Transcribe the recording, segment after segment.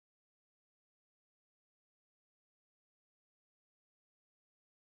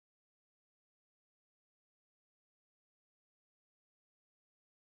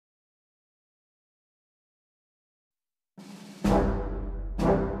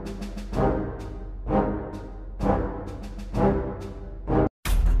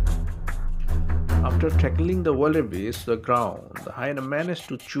After tackling the wildebeest to the ground, the hyena managed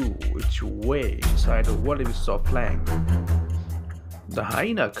to chew its way inside the wildebeest's flank. The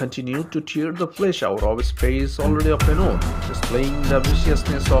hyena continued to tear the flesh out of its face already off and on, displaying the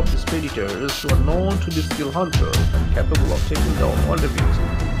viciousness of these predators who are known to be skilled hunters and capable of taking down wildebeest.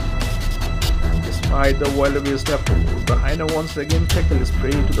 Despite the wildebeest's effort, the hyena once again tackled its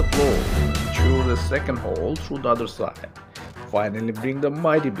prey to the floor and chewed a second hole through the other side, finally bringing the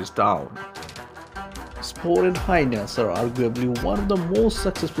mighty beast down. Spotted hyenas are arguably one of the most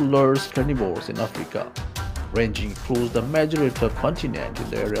successful lures carnivores in Africa, ranging across the majority of the continent in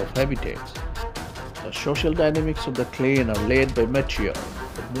the area of habitats. The social dynamics of the clan are led by matriarch,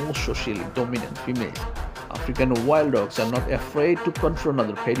 the most socially dominant female. African wild dogs are not afraid to confront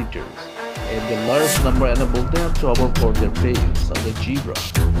other predators, and their large number enable them to overpower their prey, such as zebra.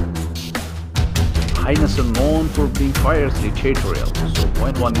 Hyenas are known for being fiercely territorial, so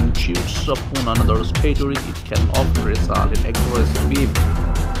when one intrudes upon another's territory, it can often result in aggressive behavior.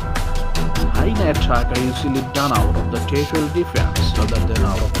 Hyena attacks are usually done out of the territorial defense rather than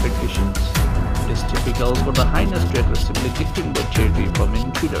out of aggression. It is typical for the hyenas to aggressively defend their territory from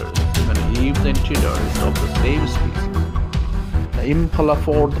intruders, even if the intruder is of the same species. The impala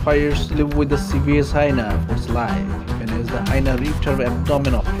fought fiercely with the savage hyena for its life, even as the hyena ripped her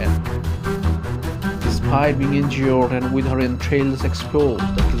abdomen open. Despite being injured and with her entrails exposed,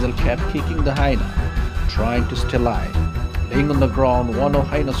 the gazelle kept kicking the hyena, trying to stay alive. Laying on the ground, one of the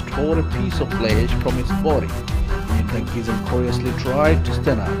hyenas tore a piece of flesh from its body, and the gazelle courageously tried to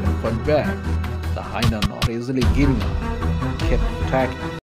stand up and fight back. The hyena, not easily giving up, kept attacking.